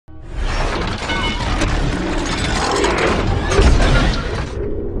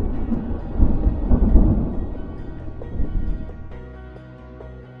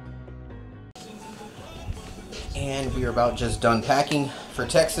about just done packing for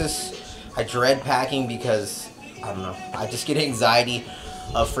Texas. I dread packing because, I don't know, I just get anxiety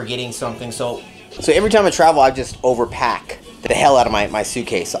of forgetting something. So every time I travel, I just overpack the hell out of my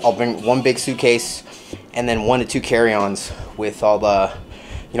suitcase. I'll bring one big suitcase and then 1 to 2 carry-ons with all the,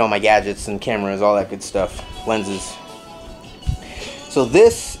 you know, my gadgets and cameras, all that good stuff, lenses. So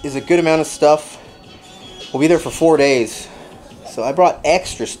this is a good amount of stuff. We'll be there for 4 days. So I brought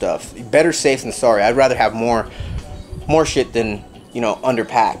extra stuff. Better safe than sorry. I'd rather have more shit than, you know,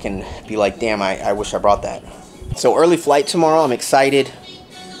 underpack and be like, damn, I wish I brought that. So early flight tomorrow. I'm excited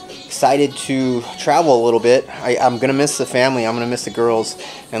to travel a little bit. I'm gonna miss the family. I'm gonna miss the girls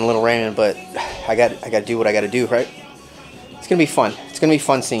and little Raymond, but I got to do what I got to do, right? It's gonna be fun. It's gonna be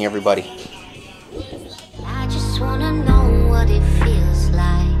fun seeing everybody. I just wanna know what it feels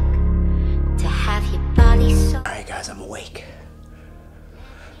like to have your body so. All right, guys, I'm awake.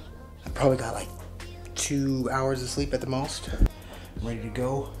 I probably got like 2 hours of sleep at the most. I'm ready to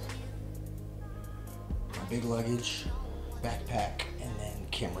go. My big luggage, backpack, and then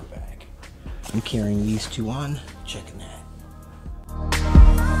camera bag. I'm carrying these 2 on, checking that.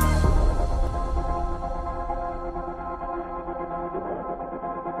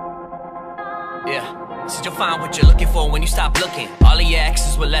 Yeah, so you'll find what you're looking for when you stop looking. All of your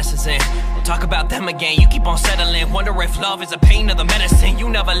exes with lessons in. Talk about them again, you keep on settling. Wonder if love is a pain or the medicine. You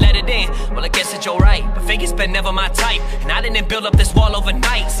never let it in, well I guess that you're right. But figure's been never my type, and I didn't build up this wall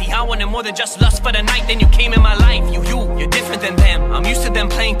overnight. See, I wanted more than just lust for the night. Then you came in my life, you're different than them. I'm used to them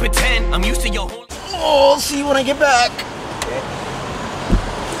playing pretend, I'm used to your whole. Oh, I'll see you when I get back.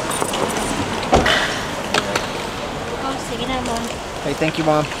 Oh, sige na, Mom. Hey, thank you,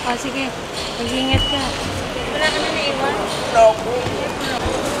 Mom. Oh, sige. Mag-ingat ka. Wala ka na naiwan? No.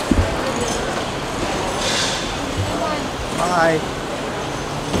 Bye.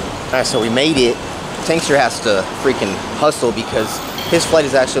 Alright, so we made it. Tankster has to freaking hustle because his flight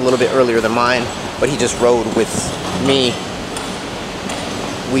is actually a little bit earlier than mine, but he just rode with me.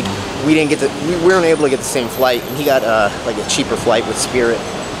 We didn't get we weren't able to get the same flight, and he got like a cheaper flight with Spirit,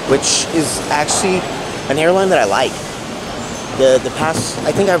 which is actually an airline that I like. The past,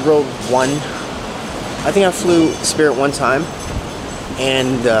 I think I rode one. I think I flew Spirit one time,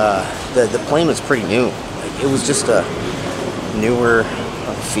 and the plane was pretty new. Like, it was just a newer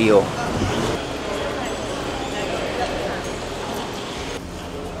feel.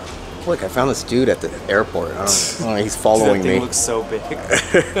 Look, I found this dude at the airport. I don't know, he's following me. That thing looks so big.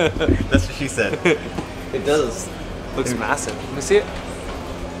 That's what she said. It does. Looks massive. Let me see it.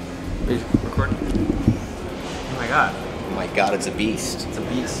 Are you recording? Oh my god. Oh my god, it's a beast. It's a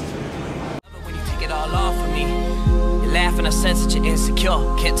beast. When you take it all off of me, you laugh in a sense that you're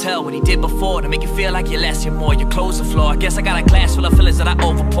insecure. Can't tell what he did before to make you feel like you're less, you're more. Your clothes are floor. I guess I got a glass full of feelings that I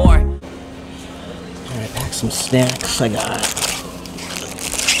overpour. Alright, pack some snacks. I got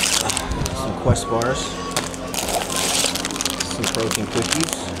some Quest bars, some protein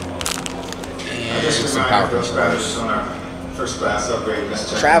cookies, and some Power Crunch bars. First class upgrade.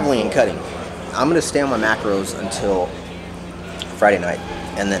 Traveling and cutting. I'm gonna stay on my macros until Friday night,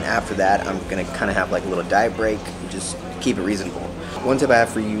 and then after that, I'm gonna kind of have like a little diet break and just keep it reasonable. One tip I have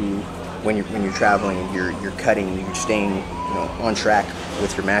for you when you're traveling, you're cutting, you're staying, you know, on track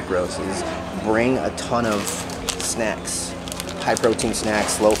with your macros, is bring a ton of snacks, high protein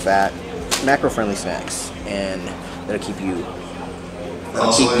snacks, low fat, macro friendly snacks, and that'll keep you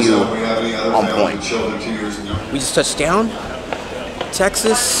on point. We just touched down,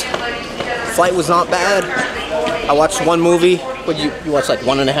 Texas. Flight was not bad. I watched one movie. What you watched like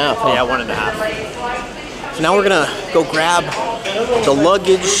 1.5? Huh? Yeah, 1.5. So now we're gonna go grab the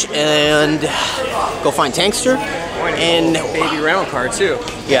luggage and go find Tankster. And baby rental car too.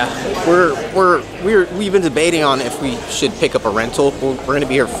 Yeah, we've been debating on if we should pick up a rental. We're gonna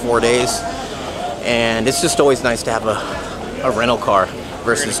be here for 4 days, and it's just always nice to have a rental car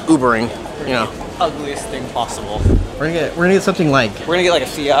versus Ubering. You know, Ugliest thing possible. we're gonna get something like We're gonna get like a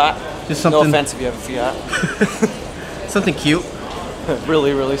Fiat. just something. No offense if you have a Fiat. Something cute.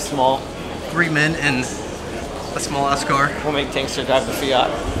 Really, really small. 3 men and a small ass car. We'll make Tankster drive the Fiat.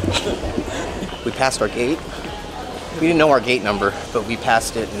 We passed our gate. We didn't know our gate number, but we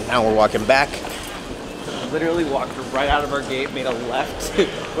passed it, and now we're walking back. Literally walked right out of our gate, made a left,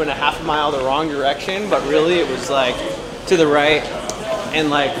 went a half mile the wrong direction, but really it was like to the right and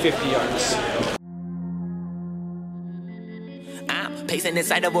like 50 yards. pacing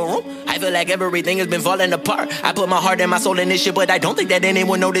inside of a room. I feel like everything has been falling apart. I put my heart and my soul in this shit, but I don't think that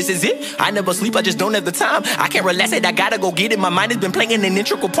anyone notices it. I never sleep, I just don't have the time. I can't relax it, I gotta go get it. My mind has been playing an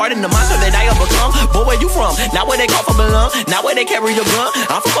integral part in the monster that I have become. But where you from? Not where they call for belong, not where they carry the gun.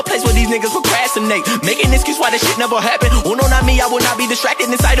 I'm from a place where these niggas procrastinate, making an excuse why this shit never happened. Oh no, not me, I will not be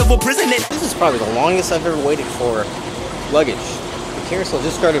distracted inside of a prison. This is probably the longest I've ever waited for luggage. The carousel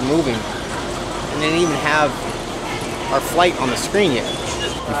just started moving, and they didn't even have our flight on the screen yet.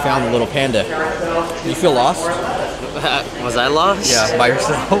 We found the little panda. You feel lost? Was I lost? Yeah, by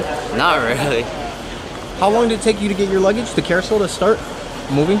yourself? Not really. How long did it take you to get your luggage, the carousel, to start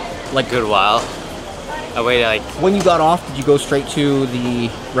moving? Like, good while. I waited like... When you got off, did you go straight to the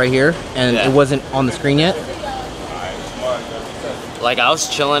right here, and it wasn't on the screen yet? Like, I was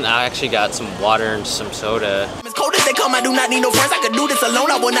chilling. I actually got some water and some soda. As cold as they come, I do not need no friends. I could do this alone.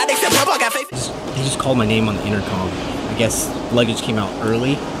 I will not accept help. I got faith. They just called my name on the intercom. I guess luggage came out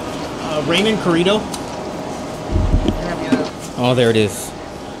early. Raymond Corrido. Oh, there it is.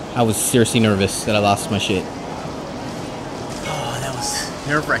 I was seriously nervous that I lost my shit. Oh, that was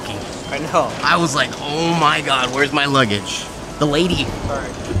nerve-wracking. I know. I was like, oh my god, where's my luggage? The lady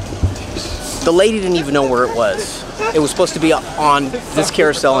didn't even know where it was. It was supposed to be on this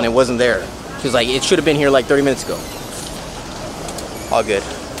carousel and it wasn't there. She was like, it should have been here like 30 minutes ago. All good.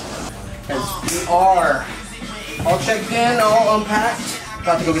 We are all checked in, all unpacked.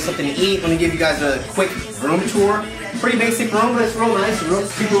 About to go get something to eat. Let me give you guys a quick room tour. Pretty basic room, but it's real nice.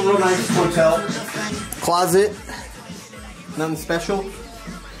 People real nice hotel. Closet. Nothing special.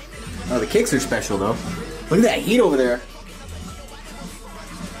 Oh, the kicks are special though. Look at that heat over there.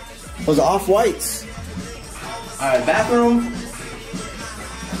 Those are off-whites. Alright, bathroom.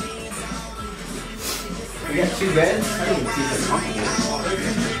 We got 2 beds. I didn't even see if it's comfortable.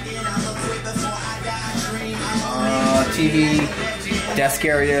 TV, desk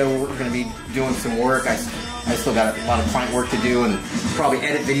area. We're going to be doing some work. I still got a lot of client work to do and probably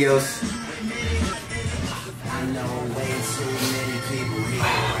edit videos.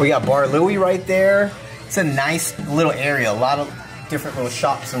 We got Bar Louie right there. It's a nice little area. A lot of different little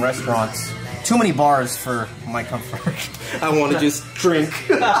shops and restaurants. Too many bars for my comfort. I want to just drink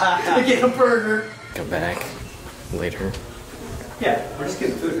and get a burger. Come back later. Yeah, we're just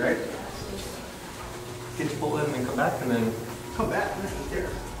getting food, right? Get Chipotle and then come back and then... Come back. There.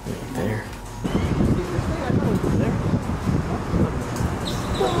 There.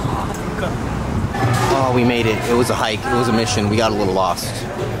 Oh, we made it. It was a hike. It was a mission. We got a little lost.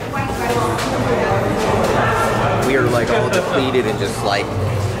 We are like all depleted and just like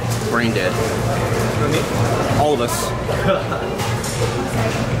brain dead. All of us.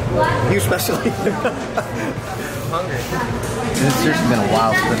 You especially. I'm hungry. It's seriously been a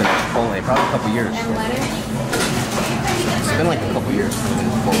while since I've been at Chipotle. Probably a couple years. It's been like a couple years since I've been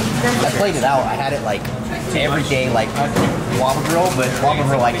at Chipotle. I played it out. I had it like every day, like Whopper Grill, but Whopper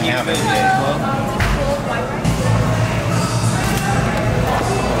Grill I can have every day.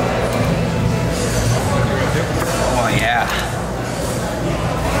 Oh yeah.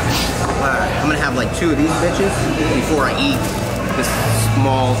 Alright, I'm gonna have like 2 of these bitches before I eat this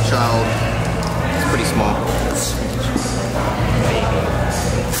small child. It's pretty small.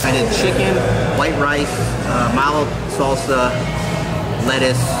 I did chicken, white rice, mild salsa,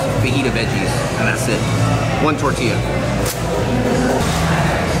 lettuce, fajita veggies, and that's it. 1 tortilla.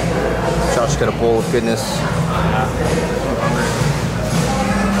 Josh got a bowl of goodness.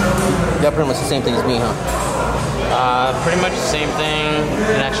 You got pretty much the same thing as me, huh? Pretty much the same thing,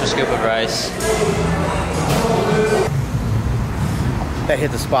 an extra scoop of rice. That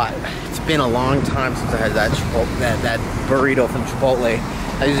hit the spot. It's been a long time since I had that burrito from Chipotle.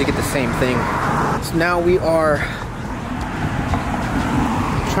 I usually get the same thing. So now we are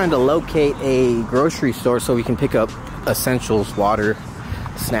trying to locate a grocery store so we can pick up essentials, water,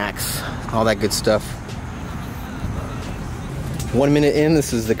 snacks, all that good stuff. 1 minute in,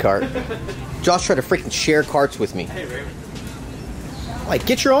 this is the cart. Josh tried to freaking share carts with me. Hey, Raymond. Like,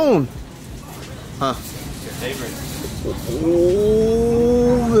 get your own. Huh? Your favorite?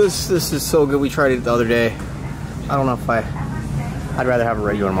 Oh, this is so good. We tried it the other day. I don't know if I'd rather have a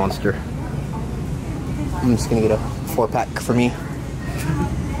regular Monster. I'm just gonna get a 4-pack for me.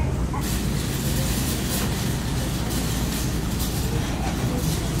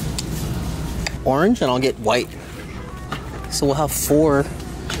 Orange, and I'll get white. So we'll have 4.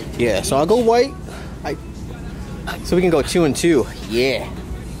 Yeah, so I'll go white. So we can go 2 and 2. Yeah.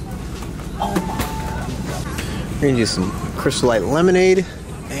 We're gonna do some Crystal Light lemonade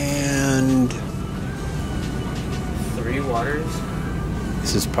and 3 waters.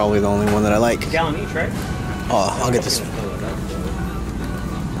 This is probably the only one that I like. Gallon each, right? Oh, I'll get this.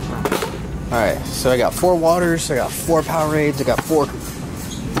 Alright, so I got 4 waters, I got 4 Powerades, I got 4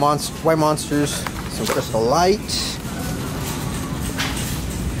 White Monsters, some Crystal Light.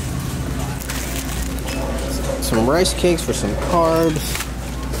 Some rice cakes for some carbs.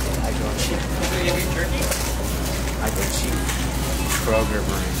 I go cheap. I go cheap. Kroger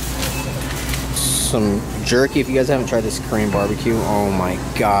brand. Some jerky. If you guys haven't tried this Korean barbecue, oh my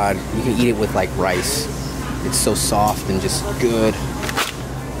god. You can eat it with like rice. It's so soft and just good.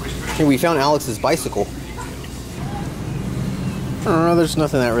 Here, we found Alex's bicycle. I don't know, there's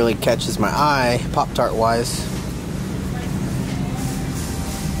nothing that really catches my eye, Pop-Tart wise.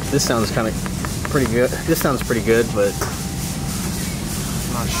 This sounds kind of pretty good. This sounds pretty good, but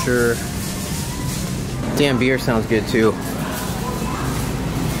I'm not sure. Damn beer sounds good too.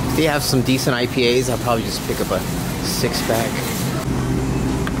 If they have some decent IPAs, I'll probably just pick up a 6-pack.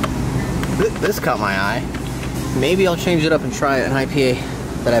 This caught my eye. Maybe I'll change it up and try an IPA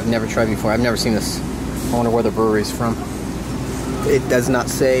that I've never tried before. I've never seen this. I wonder where the brewery's from. It does not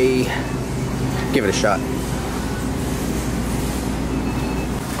say. Give it a shot.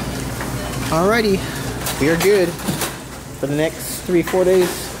 Alrighty, we are good for the next 3-4 days.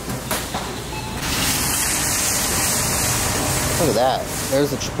 Look at that. There's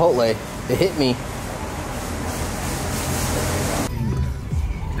the Chipotle. It hit me.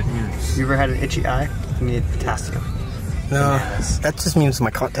 You ever had an itchy eye? You need potassium. No, that just means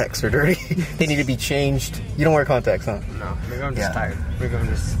my contacts are dirty. They need to be changed. You don't wear contacts, huh? No, maybe I'm just tired. Maybe I'm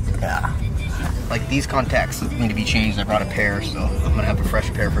just... Yeah. Like these contacts need to be changed. I brought a pair, so I'm gonna have a fresh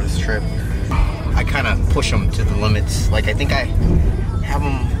pair for this trip. I kind of push them to the limits. Like I think I have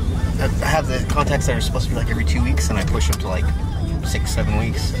them. I have the contacts that are supposed to be like every 2 weeks, and I push them to like 6-7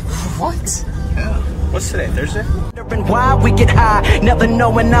 weeks. What? Yeah. What's today? Thursday? Why we get high, never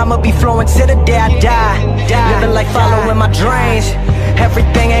knowing I'ma be flowing to the day I die. Living like following my dreams.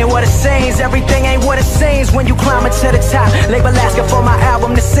 Everything ain't what it seems. Everything ain't what it seems when you climb to the top. Label asking for my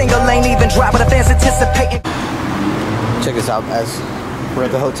album, the single ain't even dropped, but the fans anticipating. Check this out, guys. We're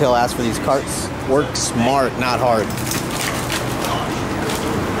at the hotel. Asked for these carts. Work smart, not hard.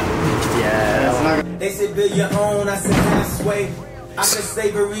 Yeah. They said build your own, I said halfway. I said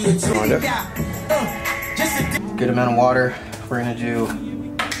slavery and Good amount of water. We're gonna do.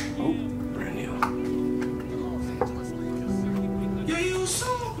 Oh, brand new.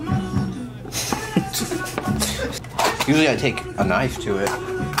 Usually I take a knife to it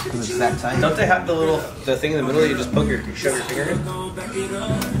because it's that tight. Don't they have the thing in the middle you just shove your finger in?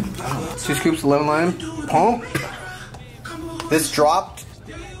 2 scoops of lemon lime. Pump. This dropped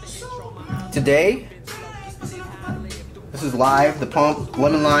today. This is live. The pump,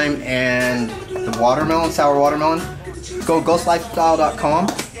 lemon lime, and the watermelon, sour watermelon. Go ghostlifestyle.com.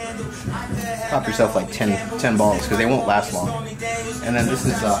 Pop yourself like 10 balls because they won't last long. And then this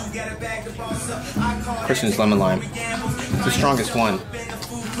is Christian's lemon lime. It's the strongest one.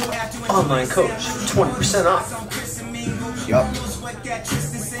 Online coach, 20% off. Yup.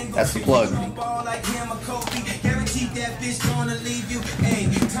 That's the plug.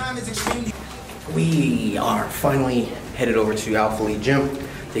 We are finally headed over to Alpha Elite Gym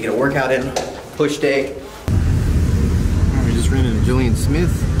to get a workout in. Push day. We just ran into Julian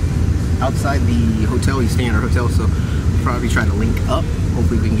Smith outside the hotel. He's staying at our hotel, so we'll probably try to link up.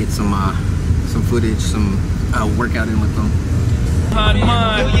 Hopefully we can get some footage, some workout in with them. Behind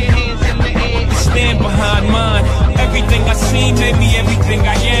mine, stand behind mine. Everything I see made me everything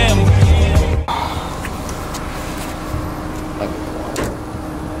I am.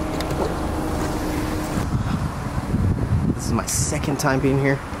 This is my second time being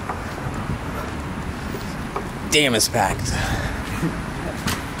here. Damn, it's packed.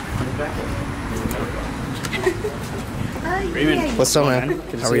 Raymond, what's up, man?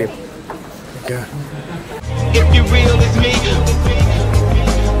 How are you? Good. If you're real as me,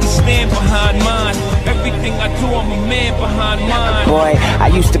 stand behind mine. Everything I do, I'm a man behind mine. Boy, I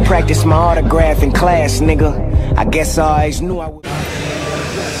used to practice my autograph in class, nigga. I guess I always knew I would.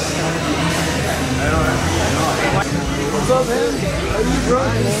 What's up, man? How are you, bro?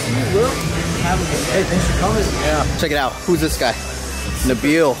 Hey, thanks for coming. Yeah. Check it out. Who's this guy?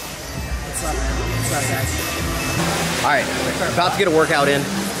 Nabil. What's up, man? What's up, guys? Alright, about to get a workout in.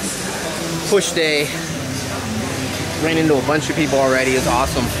 Push day. Ran into a bunch of people already. It's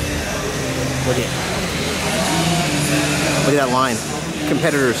awesome. Look at that line.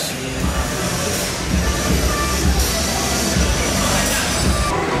 Competitors.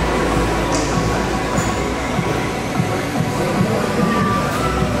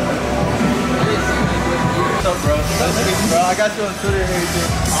 What's up, bro? Bro, I got you on Twitter and everything.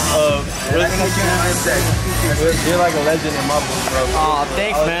 You're like a legend in my book, bro. Aw,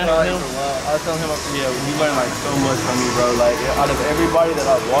 thanks, man. I I was telling him, yeah, you learn like so much from me, bro. Like out of everybody that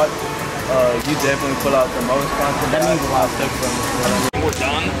I've watched, you definitely pull out the most content. That means a lot from you. We're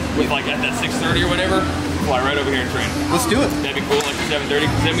done with like at that 6:30 or whatever. Fly right over here and train. Let's do it. That'd be cool, like 7:30.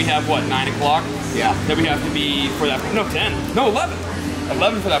 Because then we have what, 9 o'clock? Yeah. Then we have to be for that. No, 10. No, 11.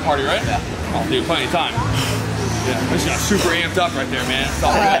 11 for that party, right? Yeah. Oh, dude, plenty of time. Yeah, this got super amped up right there, man. It's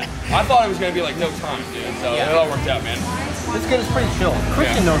all good. I thought it was gonna be like no time, dude. So it all worked out, man. It's good. It's pretty chill.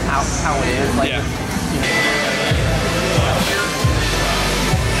 Christian knows how it is. Like, yeah. You know.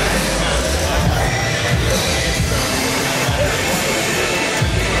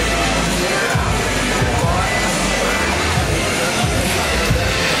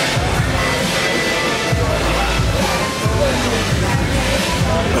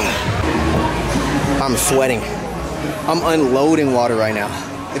 I'm sweating. I'm unloading water right now.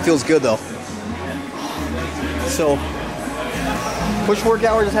 It feels good though. So, push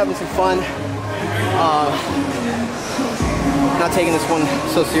workout, we're just having some fun. Not taking this one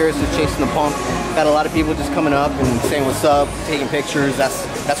so serious, just chasing the pump. Got a lot of people just coming up and saying what's up, taking pictures.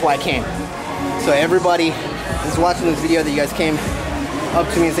 That's why I came. So everybody who's watching this video that you guys came up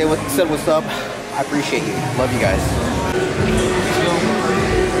to me and said what's up, I appreciate you. Love you guys.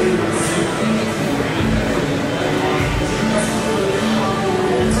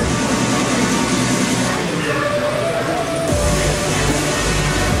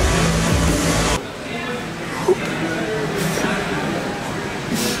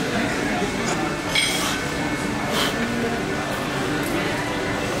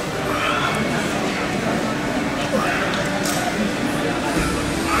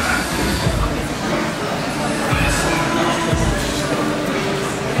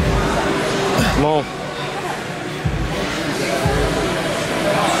 Come on.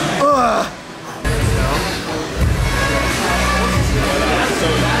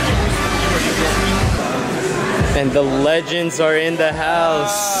 And the legends are in the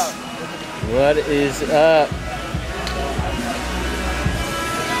house. What is up?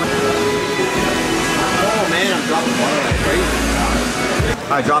 Oh man, I'm dropping water like crazy.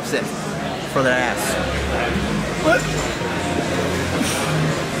 Alright, drop sit for that ass. What?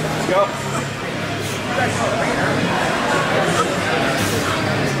 Let's go.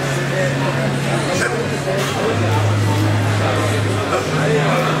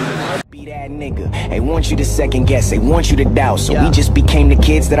 Be that nigga. They want you to second guess, they want you to doubt. So we just became the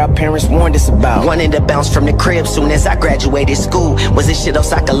kids that our parents warned us about. Wanted to bounce from the crib soon as I graduated school. Was it shit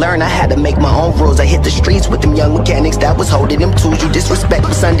else I could learn? I had to make my own rules. I hit the streets with them young mechanics that was holding them tools. You disrespect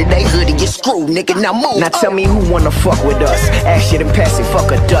what's under they hood and get screwed, nigga, now move. Now tell me who wanna fuck with us. Ass shit and pass it,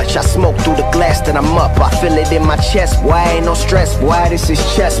 fuck a Dutch. I smoke through the glass, then I'm up. I feel it in my chest, boy, ain't no stress. Boy, this is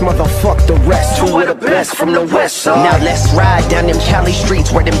chess, motherfuck the rest. Who are the best from the west side? Now let's ride down them Cali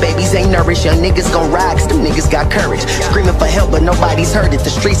streets where them babies ain't nourished. Young niggas gon' ride cause them niggas got courage. Screaming for help but nobody's heard it. The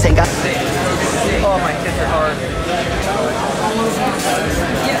streets ain't got. Oh, my kids are hard.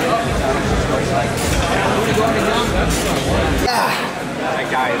 That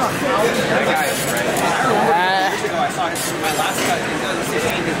guy is ready. I saw him, my last cut in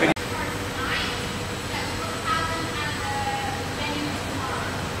 2016.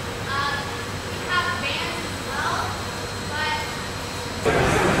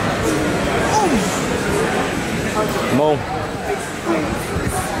 Come on.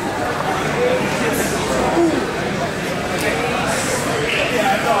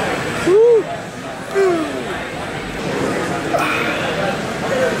 Woo.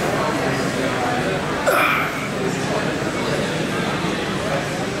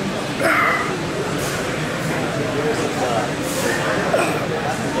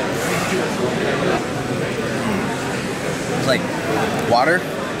 There's like water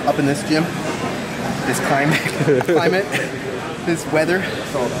up in this gym. This climate, this weather.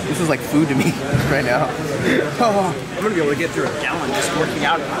 This is like food to me right now. Oh, I'm gonna be able to get through a gallon just working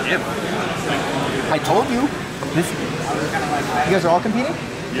out at the gym. I told you. This. You guys are all competing?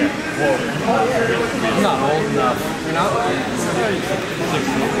 Yeah. Well, I'm not old enough. You're not?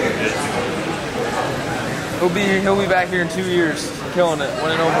 He'll be back here in 2 years, killing it,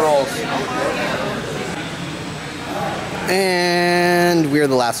 winning overalls. And we're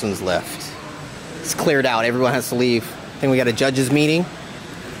the last ones left. It's cleared out. Everyone has to leave. I think we got a judges meeting.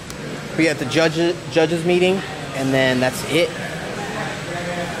 We got the judges meeting, and then that's it.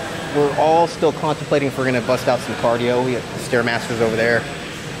 We're all still contemplating if we're gonna bust out some cardio. We got the Stairmasters over there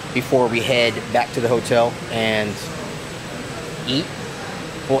before we head back to the hotel and eat.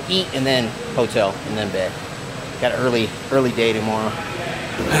 We'll eat and then hotel and then bed. Got an early day tomorrow.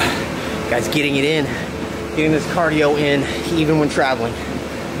 Guys, getting it in, getting this cardio in, even when traveling.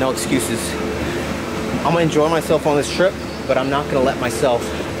 No excuses. I'm gonna enjoy myself on this trip, but I'm not gonna let myself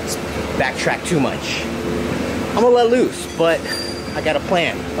backtrack too much. I'm gonna let loose, but I got a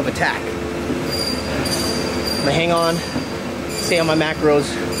plan of attack. I'm gonna hang on, stay on my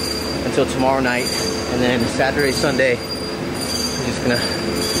macros until tomorrow night, and then Saturday, Sunday,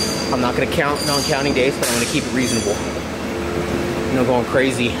 I'm not gonna count non-counting days, but I'm gonna keep it reasonable. No going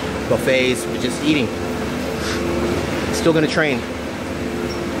crazy, buffets, but just eating. Still gonna train.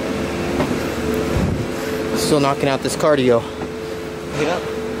 Still knocking out this cardio. Get up.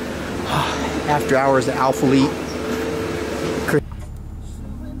 After hours at Alpha Elite.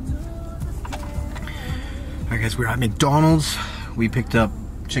 Alright guys, we're at McDonald's. We picked up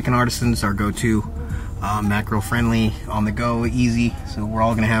Chicken Artisans, our go-to. Macro friendly, on the go, easy. So we're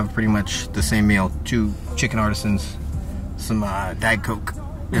all gonna have pretty much the same meal. 2 Chicken Artisans, some Diet Coke.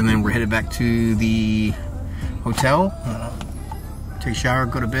 And then we're headed back to the hotel. Take a shower,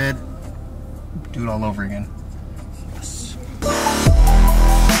 go to bed, do it all over again. Yes.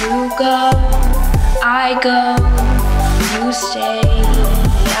 You go, I go, you stay,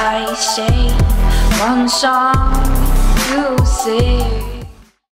 I stay. One song you sing.